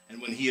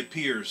 And when he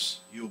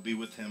appears, you will be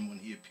with him when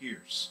he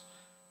appears.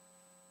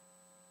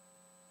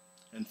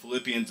 In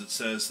Philippians it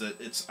says that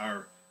it's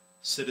our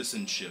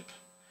citizenship.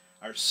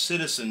 Our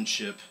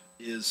citizenship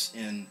is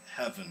in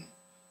heaven,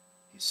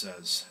 he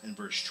says in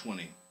verse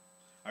 20.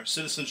 Our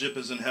citizenship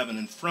is in heaven,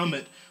 and from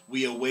it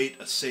we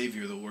await a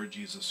Savior, the Lord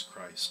Jesus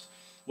Christ.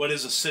 What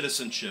is a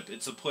citizenship?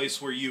 It's a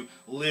place where you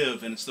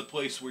live, and it's the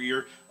place where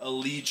your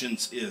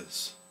allegiance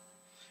is.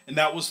 And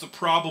that was the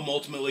problem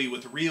ultimately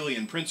with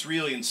Aurelian, Prince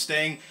Aurelian,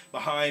 staying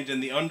behind in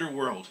the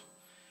underworld,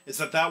 is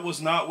that was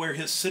not where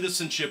his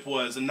citizenship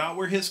was and not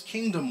where his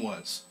kingdom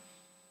was.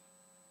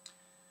 It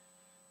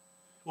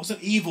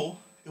wasn't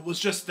evil. It was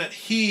just that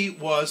he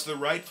was the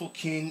rightful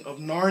king of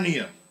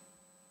Narnia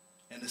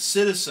and a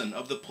citizen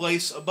of the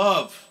place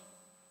above,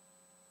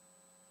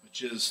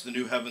 which is the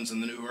new heavens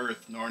and the new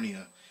earth,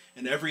 Narnia.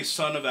 And every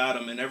son of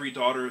Adam and every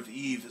daughter of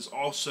Eve is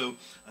also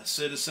a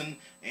citizen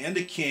and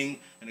a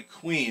king and a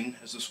queen,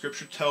 as the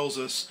scripture tells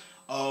us,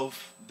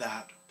 of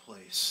that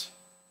place.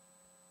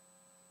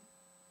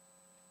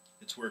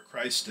 It's where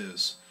Christ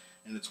is,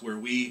 and it's where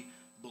we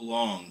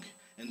belong.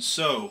 And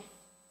so,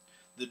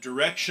 the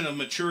direction of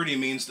maturity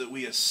means that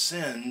we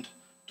ascend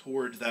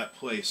toward that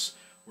place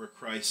where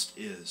Christ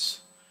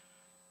is.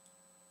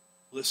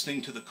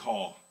 Listening to the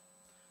call,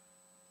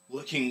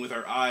 looking with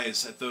our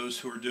eyes at those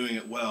who are doing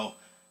it well,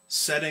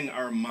 setting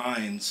our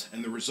minds,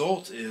 and the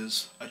result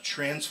is a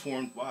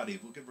transformed body.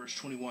 Look at verse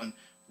 21.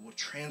 We will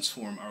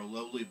transform our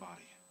lowly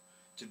body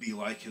to be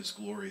like his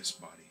glorious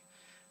body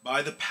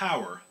by the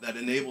power that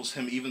enables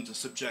him even to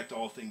subject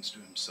all things to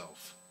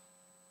himself.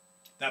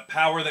 That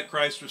power that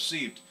Christ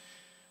received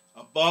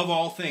above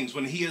all things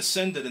when he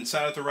ascended and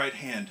sat at the right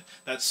hand,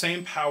 that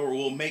same power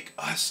will make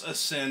us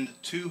ascend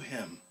to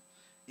him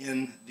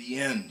in the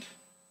end.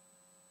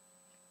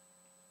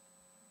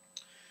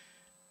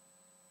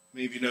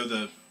 Many of you know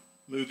the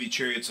movie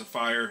Chariots of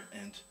Fire,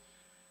 and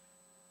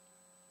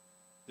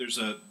there's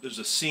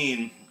a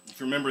scene. If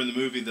you remember in the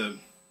movie, the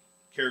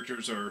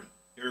characters are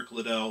Eric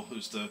Liddell,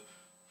 who's the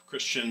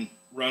Christian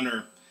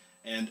runner,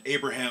 and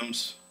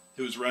Abraham's,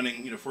 who's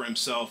running for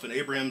himself, and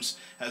Abraham's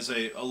has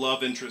a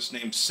love interest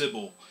named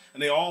Sybil,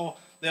 and they all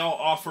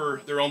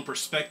offer their own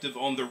perspective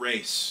on the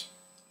race,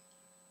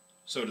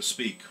 so to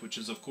speak, which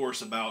is of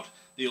course about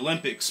the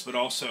Olympics, but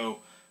also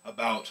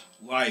about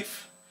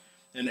life.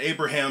 And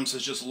Abraham's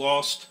has just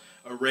lost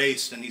a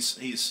race, and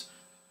he's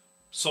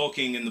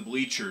sulking in the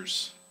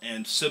bleachers,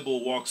 and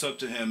Sybil walks up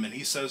to him and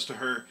he says to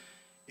her,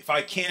 "If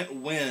I can't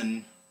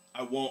win,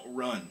 I won't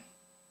run."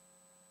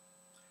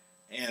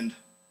 And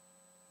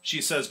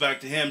she says back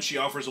to him, she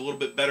offers a little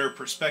bit better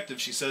perspective.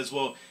 She says,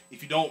 "Well,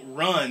 if you don't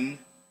run,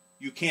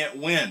 you can't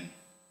win."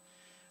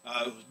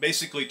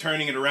 Basically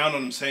turning it around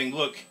on him, saying,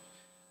 "Look,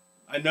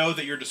 I know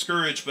that you're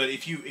discouraged, but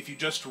if you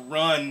just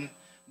run,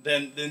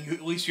 then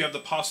at least you have the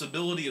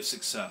possibility of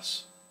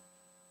success."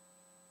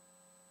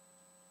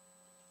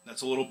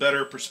 That's a little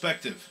better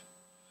perspective.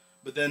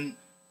 But then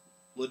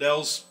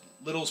Liddell's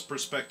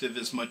perspective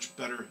is much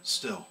better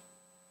still,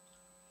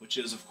 which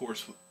is, of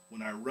course,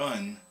 when I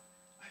run,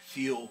 I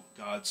feel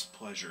God's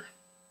pleasure.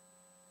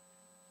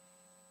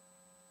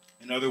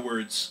 In other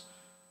words,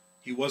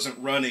 he wasn't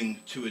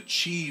running to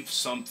achieve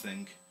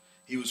something.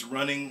 He was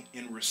running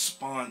in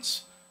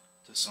response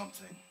to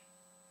something.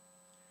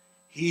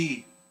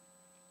 He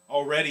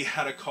already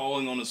had a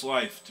calling on his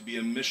life to be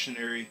a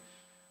missionary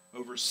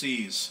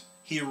overseas.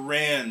 He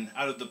ran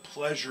out of the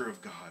pleasure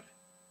of God.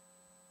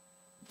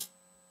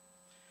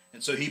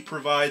 And so he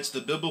provides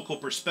the biblical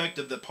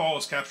perspective that Paul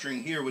is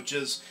capturing here, which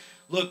is,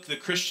 look, the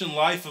Christian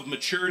life of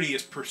maturity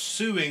is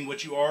pursuing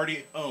what you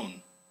already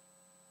own.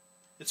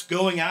 It's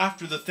going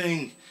after the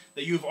thing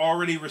that you've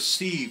already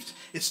received.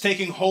 It's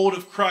taking hold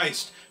of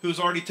Christ, who has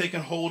already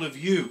taken hold of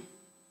you.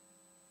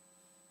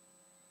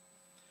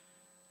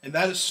 And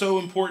that is so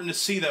important to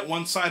see that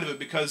one side of it,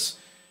 because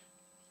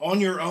on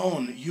your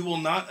own, you will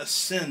not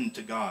ascend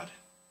to God.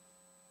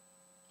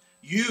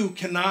 You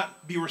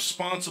cannot be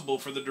responsible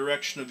for the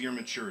direction of your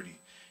maturity.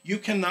 You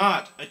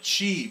cannot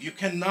achieve. You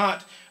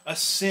cannot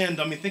ascend.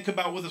 I mean, think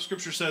about what the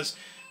scripture says.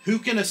 Who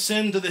can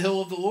ascend to the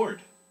hill of the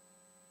Lord?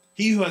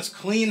 He who has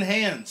clean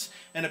hands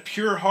and a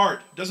pure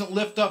heart, doesn't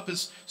lift up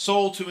his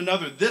soul to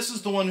another. This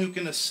is the one who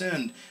can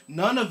ascend.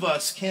 None of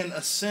us can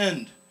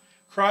ascend.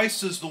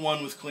 Christ is the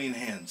one with clean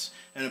hands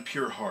and a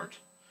pure heart,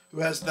 who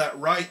has that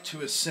right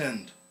to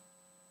ascend.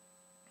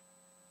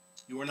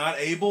 You are not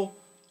able,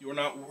 you are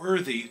not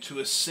worthy to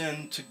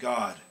ascend to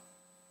God.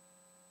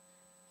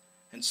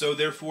 And so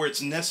therefore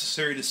it's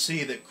necessary to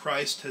see that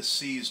Christ has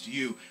seized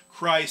you.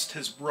 Christ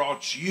has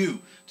brought you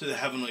to the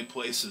heavenly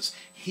places.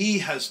 He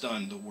has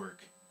done the work.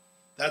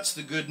 That's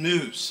the good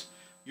news.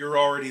 You're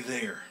already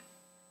there.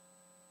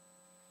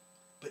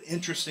 But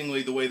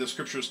interestingly, the way the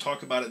scriptures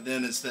talk about it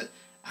then is that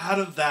out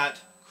of that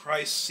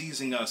Christ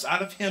seizing us,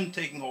 out of him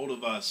taking hold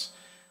of us,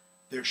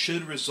 there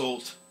should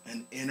result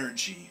an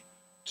energy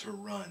to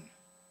run,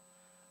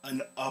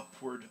 an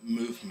upward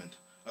movement,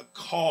 a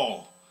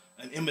call,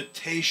 an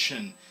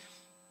imitation,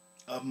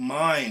 a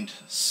mind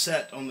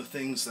set on the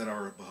things that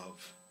are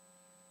above.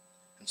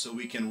 And so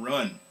we can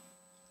run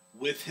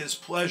with his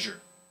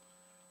pleasure,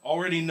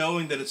 already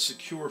knowing that it's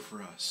secure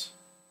for us.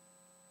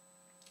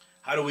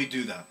 How do we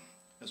do that?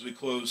 As we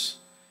close,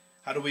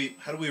 how do we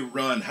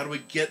run? How do we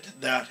get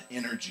that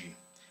energy?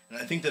 And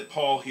I think that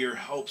Paul here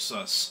helps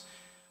us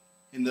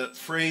in the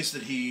phrase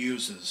that he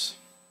uses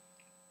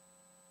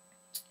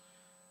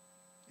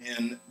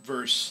in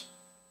verse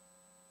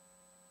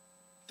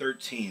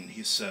 13.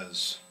 He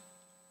says,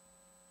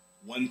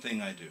 "One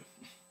thing I do.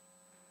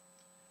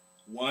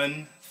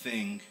 One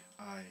thing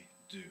I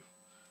do."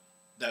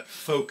 That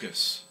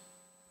focus.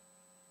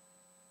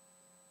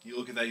 You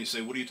look at that and you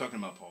say, what are you talking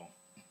about, Paul?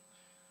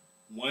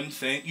 One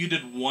thing? You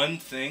did one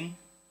thing?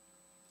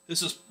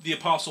 This is the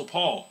Apostle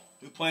Paul,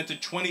 who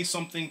planted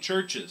 20-something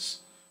churches,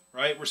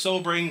 right? We're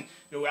celebrating,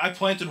 I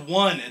planted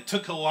one. It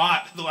took a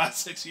lot the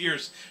last 6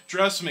 years.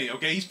 Trust me,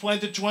 okay? He's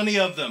planted 20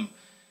 of them.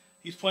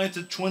 He's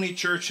planted 20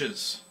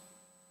 churches.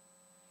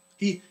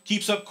 He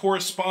keeps up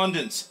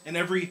correspondence in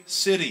every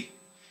city.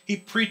 He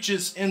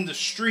preaches in the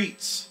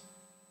streets.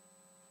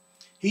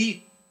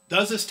 He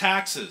does his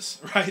taxes,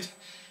 right?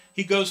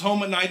 He goes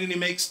home at night and he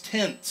makes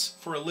tents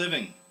for a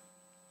living.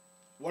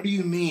 What do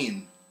you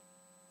mean,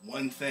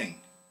 one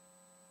thing?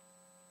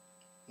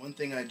 One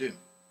thing I do.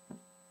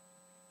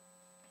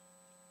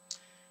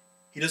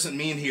 He doesn't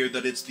mean here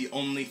that it's the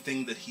only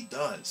thing that he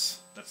does.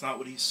 That's not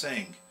what he's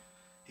saying.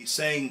 He's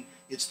saying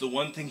it's the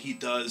one thing he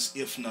does,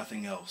 if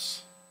nothing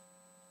else.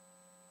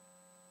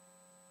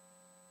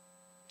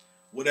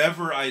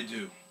 Whatever I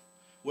do,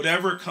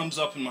 whatever comes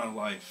up in my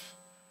life,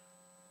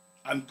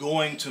 I'm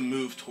going to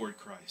move toward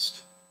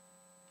Christ.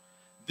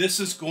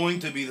 This is going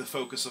to be the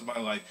focus of my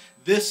life.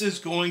 This is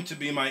going to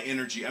be my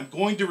energy. I'm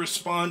going to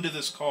respond to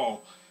this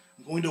call.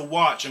 I'm going to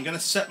watch. I'm going to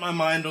set my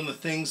mind on the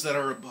things that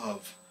are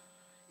above,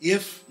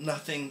 if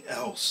nothing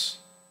else.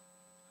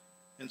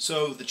 And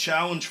so the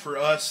challenge for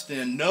us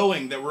then,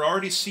 knowing that we're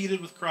already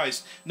seated with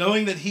Christ,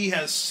 knowing that he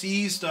has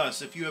seized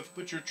us, if you have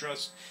put your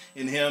trust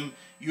in him,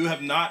 you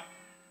have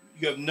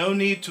no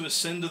need to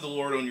ascend to the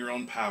Lord on your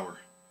own power.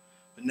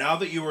 But now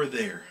that you are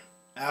there,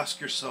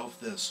 ask yourself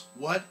this: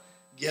 what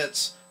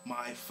gets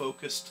my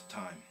focused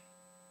time?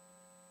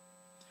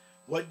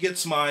 What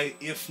gets my,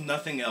 if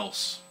nothing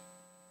else,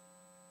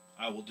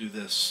 I will do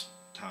this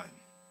time?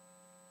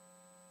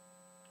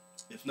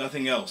 If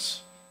nothing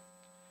else,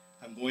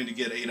 I'm going to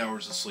get 8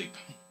 hours of sleep.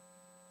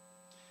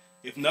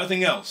 If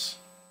nothing else,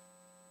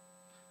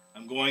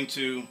 I'm going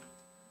to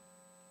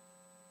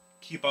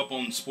keep up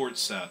on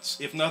sports stats.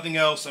 If nothing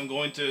else, I'm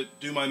going to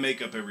do my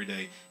makeup every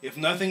day. If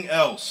nothing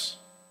else,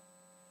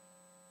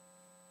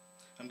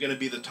 I'm going to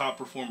be the top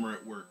performer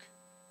at work.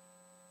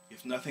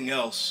 If nothing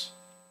else,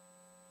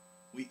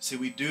 we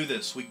do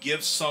this. We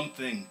give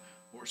something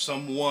or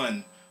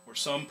someone or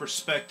some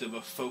perspective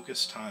of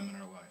focused time in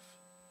our life.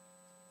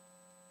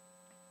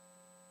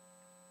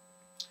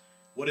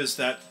 What is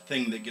that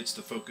thing that gets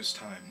the focused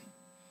time?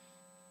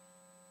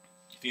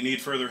 If you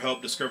need further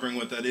help discovering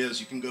what that is,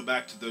 you can go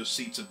back to those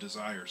seats of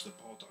desires that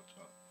Paul talked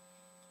about.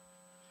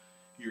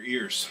 Your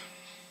ears.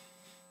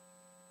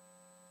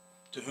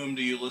 To whom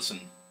do you listen?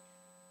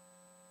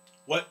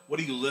 What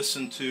do you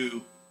listen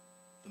to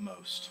the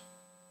most?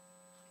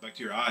 Back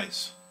to your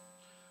eyes.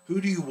 Who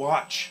do you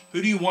watch?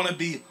 Who do you want to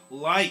be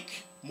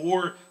like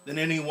more than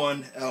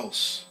anyone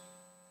else?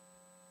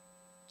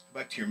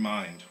 Back to your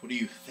mind. What do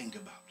you think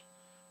about?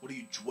 What do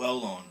you dwell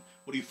on?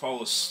 What do you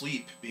fall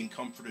asleep being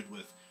comforted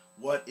with?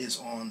 What is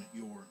on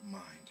your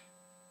mind?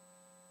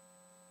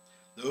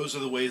 Those are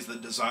the ways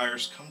that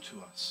desires come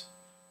to us.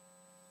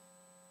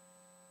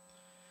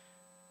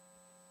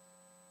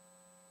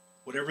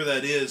 Whatever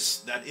that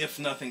is, that if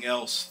nothing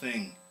else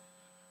thing,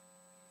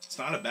 it's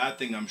not a bad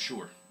thing, I'm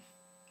sure.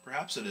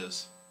 Perhaps it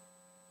is.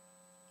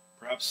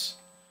 Perhaps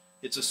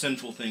it's a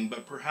sinful thing,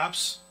 but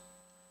perhaps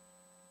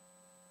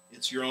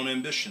it's your own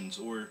ambitions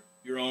or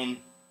your own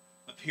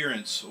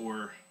appearance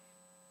or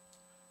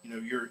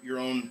your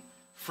own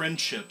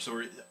friendships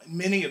or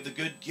many of the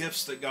good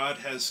gifts that God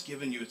has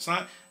given you. It's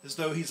not as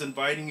though he's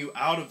inviting you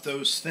out of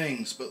those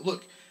things. But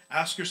look,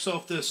 ask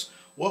yourself this: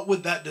 what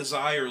would that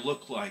desire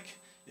look like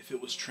if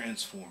it was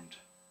transformed?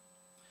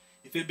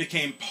 If it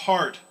became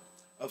part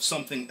of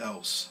something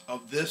else,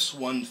 of this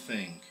one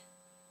thing,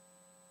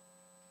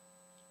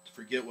 to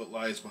forget what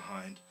lies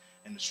behind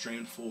and to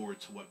strain forward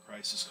to what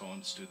Christ is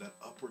calling us to, that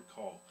upward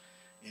call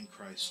in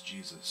Christ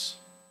Jesus.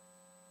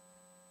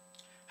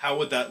 How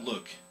would that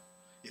look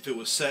if it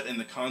was set in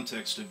the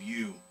context of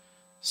you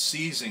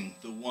seizing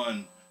the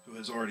one who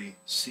has already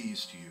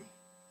seized you?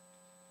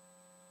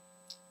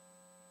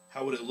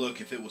 How would it look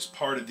if it was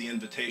part of the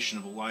invitation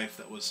of a life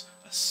that was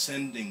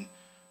ascending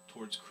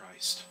towards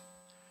Christ,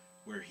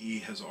 where he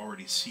has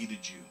already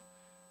seated you